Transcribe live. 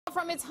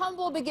From its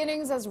humble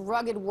beginnings as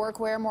rugged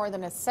workwear more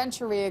than a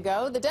century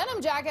ago, the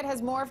denim jacket has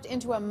morphed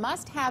into a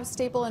must-have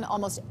staple in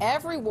almost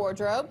every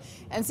wardrobe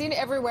and seen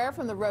everywhere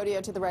from the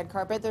rodeo to the red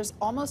carpet. There's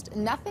almost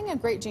nothing a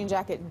great jean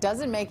jacket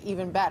doesn't make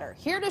even better.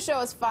 Here to show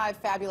us 5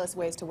 fabulous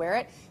ways to wear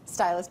it,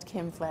 Stylist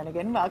Kim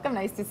Flanagan. Welcome.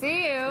 Nice to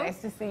see you.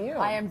 Nice to see you.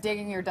 I am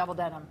digging your double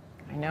denim.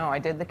 I know. I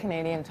did the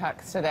Canadian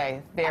tux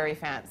today. Very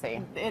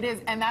fancy. It is,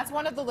 and that's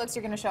one of the looks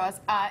you're going to show us.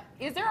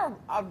 Is there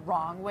a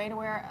wrong way to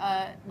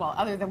wear, well,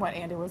 other than what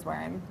Andy was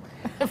wearing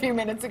a few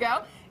minutes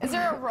ago, is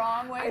there a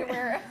wrong way to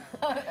wear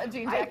a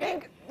jean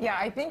jacket?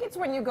 I think it's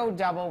when you go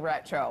double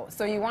retro.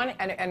 So you want,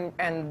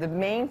 and the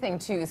main thing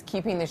too is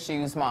keeping the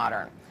shoes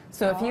modern.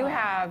 So if you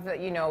have,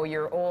 you know,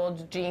 your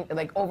old jean,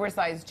 like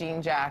oversized jean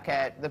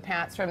jacket, the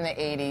pants from the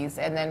 80s,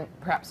 and then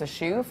perhaps a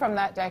shoe from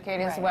that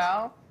decade as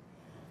well.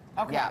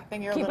 Okay, yeah,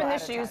 keeping the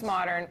shoes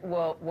modern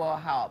will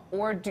help,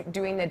 or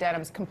doing the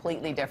denims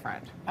completely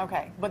different.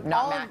 Okay, but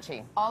not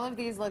matchy. All of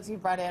these looks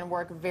you've brought in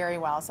work very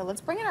well. So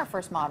let's bring in our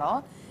first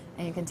model,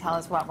 and you can tell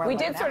us what we're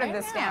looking at. We did sort of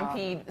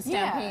right the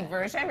stampede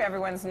version.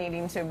 Everyone's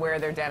needing to wear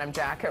their denim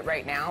jacket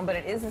right now, but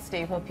it is a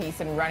staple piece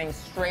and running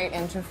straight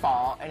into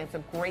fall, and it's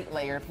a great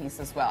layer piece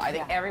as well. I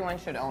think everyone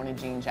should own a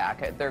jean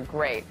jacket. They're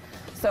great.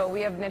 So we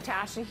have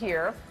Natasha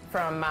here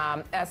from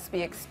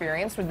SB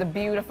Experience with the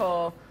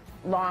beautiful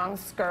long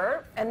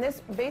skirt, and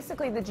this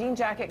basically the jean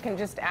jacket can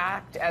just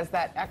act as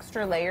that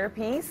extra layer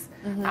piece.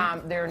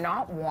 They're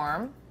not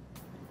warm,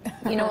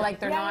 you know, like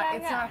they're not.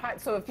 It's not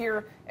hot. So if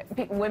you're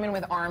women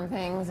with arm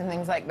things and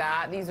things like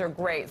that, these are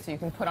great. So you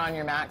can put on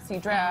your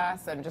maxi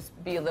dress and just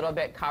be a little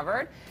bit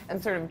covered, and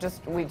sort of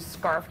just we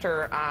scarfed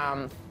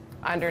her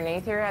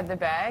underneath here at the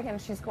bag,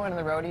 and she's going to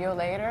the rodeo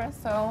later,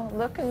 so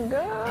looking good.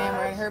 And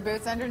wearing her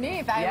boots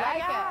underneath. I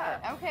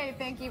like it. Okay,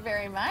 thank you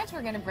very much.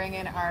 We're going to bring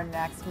in our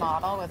next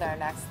model with our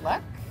next look.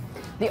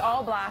 The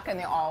all black and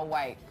the all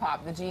white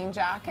pop. The jean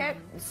jacket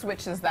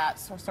switches that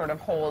sort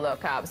of whole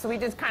look up. So we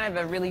did kind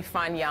of a really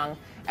fun, young,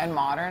 and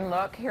modern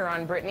look here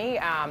on Brittany.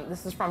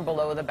 This is from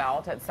Below the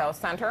Belt at South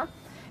Center,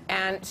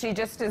 and she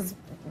just is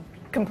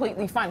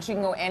completely fun. She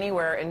can go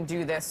anywhere and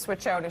do this,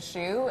 switch out a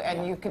shoe,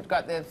 and you could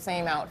got the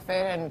same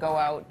outfit and go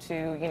out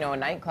to, you know, a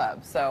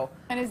nightclub. So.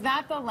 And is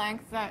that the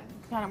length that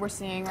kind of we're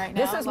seeing right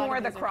now? This is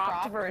more the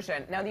cropped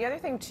version. Now the other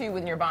thing too,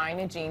 when you're buying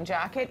a jean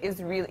jacket,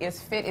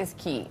 is fit is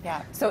key.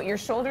 Yeah. So your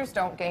shoulders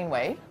don't gain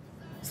weight.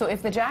 So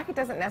if the jacket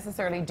doesn't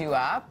necessarily do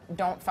up,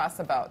 don't fuss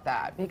about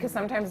that, because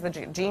sometimes the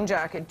jean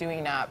jacket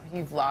doing up,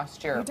 you've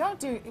lost your. You don't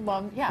do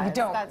well. Yeah. You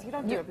don't. You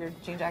don't do up your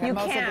jean jacket You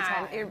most can. of the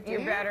time.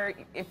 You're better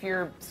if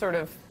you're sort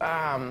of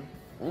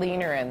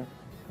leaner in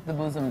the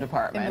bosom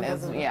department.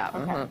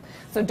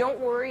 So don't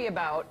worry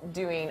about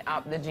doing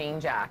up the jean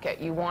jacket.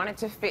 You want it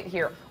to fit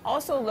here.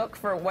 Also look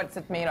for what's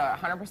it made of,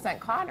 100%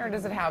 cotton, or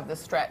does it have the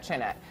stretch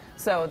in it?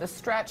 So the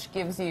stretch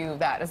gives you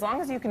that. As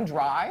long as you can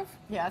drive,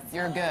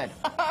 you're good.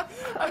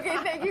 Okay,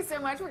 thank you so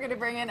much. We're going to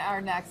bring in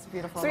our next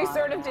beautiful model. So we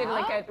sort of did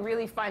like a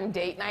really fun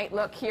date night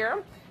look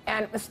here.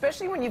 And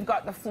especially when you've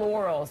got the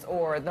florals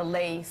or the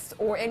lace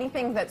or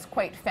anything that's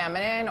quite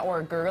feminine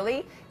or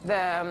girly,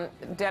 the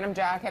denim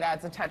jacket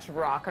adds a touch of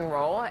rock and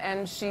roll,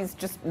 and she's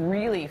just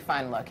really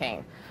fun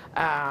looking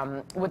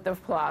with the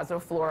palazzo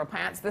floral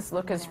pants. This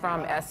look is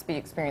from SB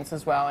Experience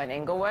as well in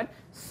Inglewood.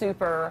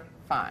 Super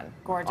fun.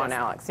 Gorgeous. On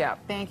Alex,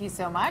 Thank you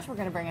so much. We're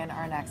going to bring in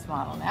our next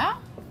model now.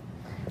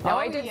 Now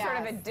I did sort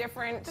of a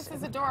different. This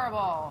is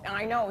adorable.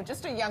 I know,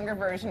 just a younger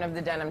version of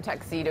the denim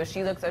tuxedo.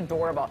 She looks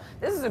adorable.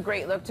 This is a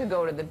great look to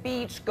go to the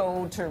beach,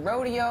 go to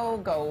rodeo,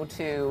 go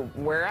to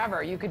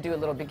wherever. You could do a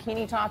little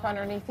bikini top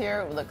underneath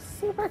here. It would look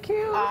super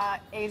cute.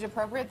 Age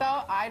appropriate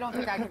though? I don't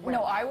think I could wear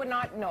No, I would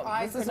not. No,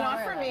 this is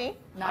not for me.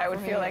 I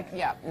would feel like,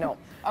 no.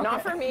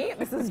 Not for me.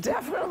 This is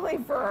definitely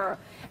for her.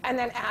 And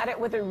then add it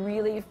with a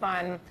really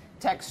fun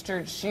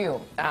textured shoe.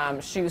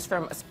 Shoes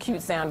from a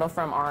cute sandal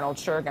from Arnold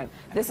Shergan.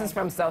 This is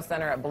from South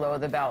Center at Below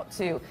the Belt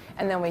too.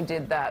 And then we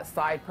did that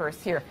side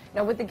purse here.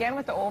 Now again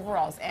with the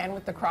overalls and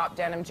with the crop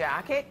denim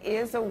jacket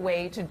is a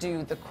way to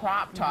do the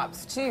crop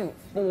tops too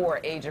for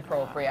age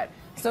appropriate.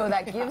 So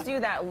that gives you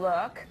that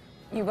look.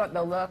 You got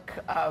the look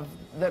of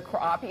the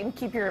crop. You can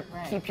keep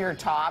your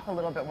top a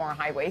little bit more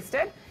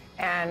high-waisted,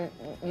 and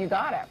you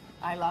got it.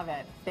 I love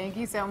it. Thank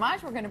you so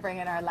much. We're going to bring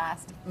in our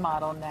last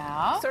model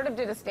now. Sort of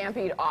did a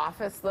Stampede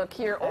office look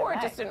here, or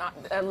just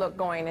a look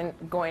going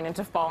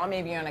into fall,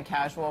 maybe on a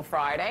casual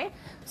Friday.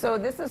 So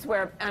this is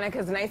where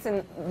Annika's nice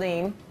and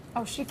lean.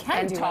 Oh, she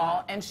can and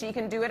tall, and she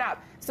can do it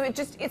up. So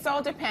it's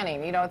all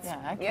depending, you know. It's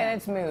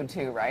it's mood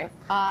too, right?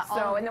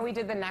 And then we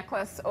did the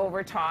necklace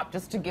over top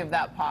just to give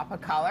that pop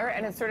of color,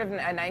 and it's sort of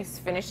a nice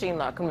finishing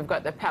look. And we've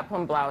got the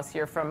peplum blouse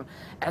here from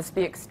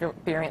SB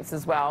Experience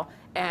as well,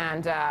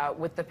 and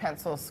with the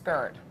pencil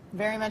skirt.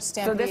 Very much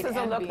Stampede. So this is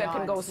a look that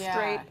can go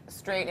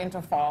straight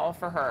into fall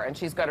for her, and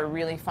she's got a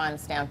really fun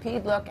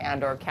Stampede look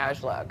and/or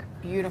cash look.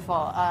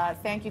 Beautiful.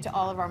 Thank you to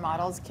all of our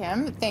models,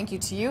 Kim. Thank you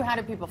to you. How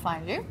do people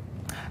find you?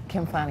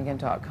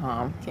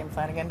 KimFlanagan.com.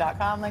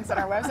 KimFlanagan.com. Links on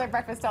our website,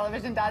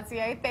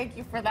 breakfasttelevision.ca. Thank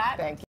you for that. Thank you.